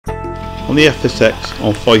On the FSX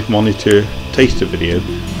on 5 monitor taster video,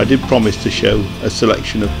 I did promise to show a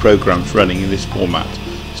selection of programs running in this format,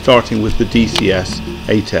 starting with the DCS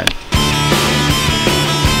A10.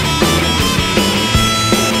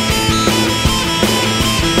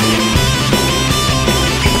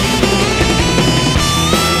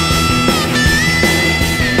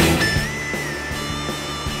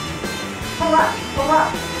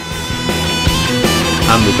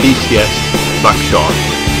 And the DCS Black Shark.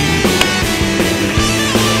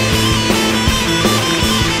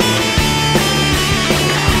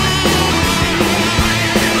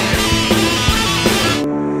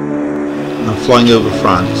 And flying over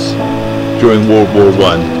France during World War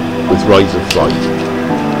I with Rise of Flight.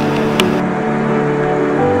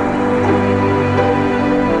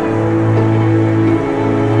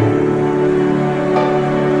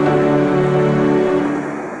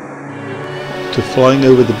 To flying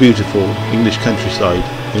over the beautiful English countryside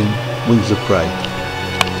in Wings of Prey.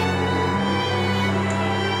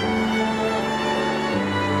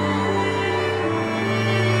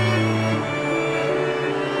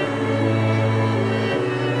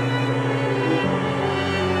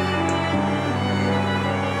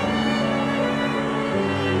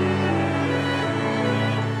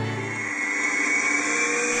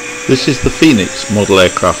 This is the Phoenix model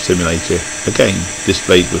aircraft simulator, again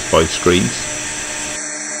displayed with 5 screens.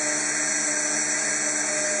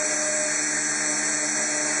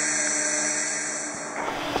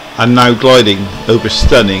 And now gliding over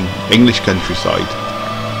stunning English countryside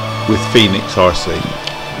with Phoenix RC.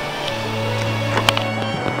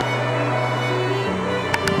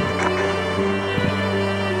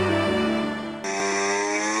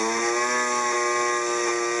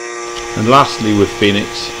 And lastly with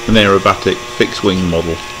Phoenix, an aerobatic fixed wing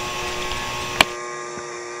model.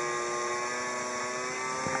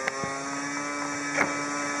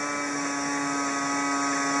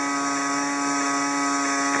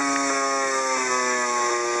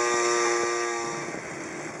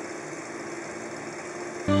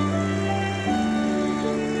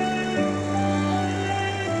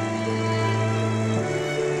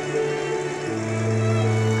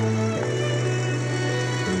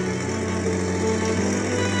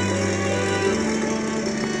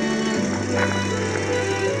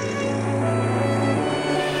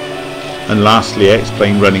 And lastly,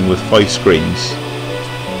 X-Plane running with 5 screens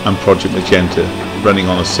and Project Magenta running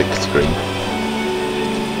on a 6th screen.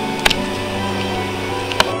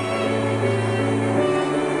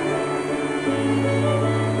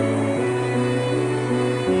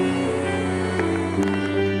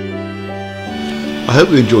 I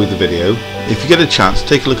hope you enjoyed the video. If you get a chance,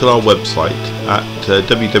 take a look at our website at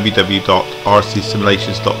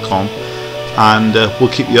www.rcsimulations.com, and we'll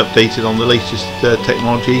keep you updated on the latest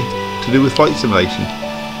technology to do with flight simulation.